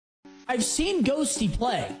I've seen Ghosty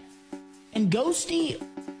play, and Ghosty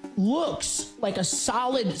looks like a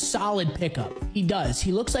solid pickup. He does.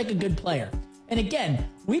 He looks like a good player. And again,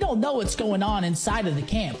 we don't know what's going on inside of the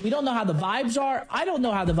camp. We don't know how the vibes are. I don't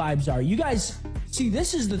know how the vibes are. You guys, see,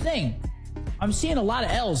 this is the thing. I'm seeing a lot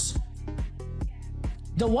of L's.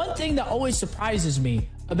 The one thing that always surprises me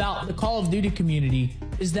about the Call of Duty community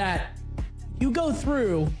is that you go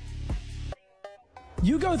through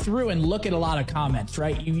and look at a lot of comments,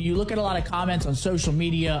 right? You look at a lot of comments on social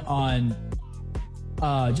media, on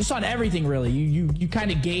just on everything, really. You kind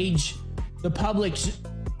of gauge the public's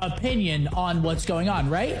opinion on what's going on,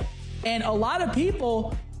 right? And a lot of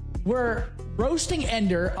people were roasting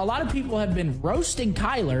Ender. A lot of people have been roasting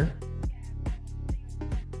Kyler.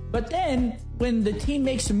 But then when the team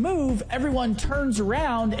makes a move, everyone turns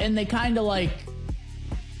around and they kind of like,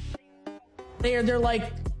 they're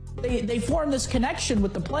like, they form this connection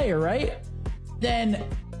with the player, right? Then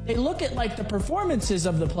they look at like the performances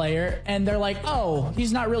of the player and they're like, oh,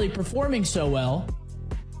 he's not really performing so well.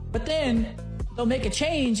 But then they'll make a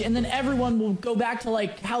change and then everyone will go back to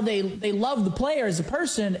like how they love the player as a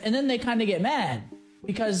person, and then they kind of get mad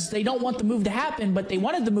because they don't want the move to happen, but they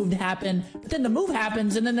wanted the move to happen. But then the move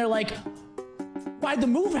happens and then they're like, why'd the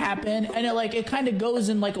move happen? And it kind of goes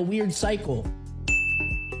in like a weird cycle.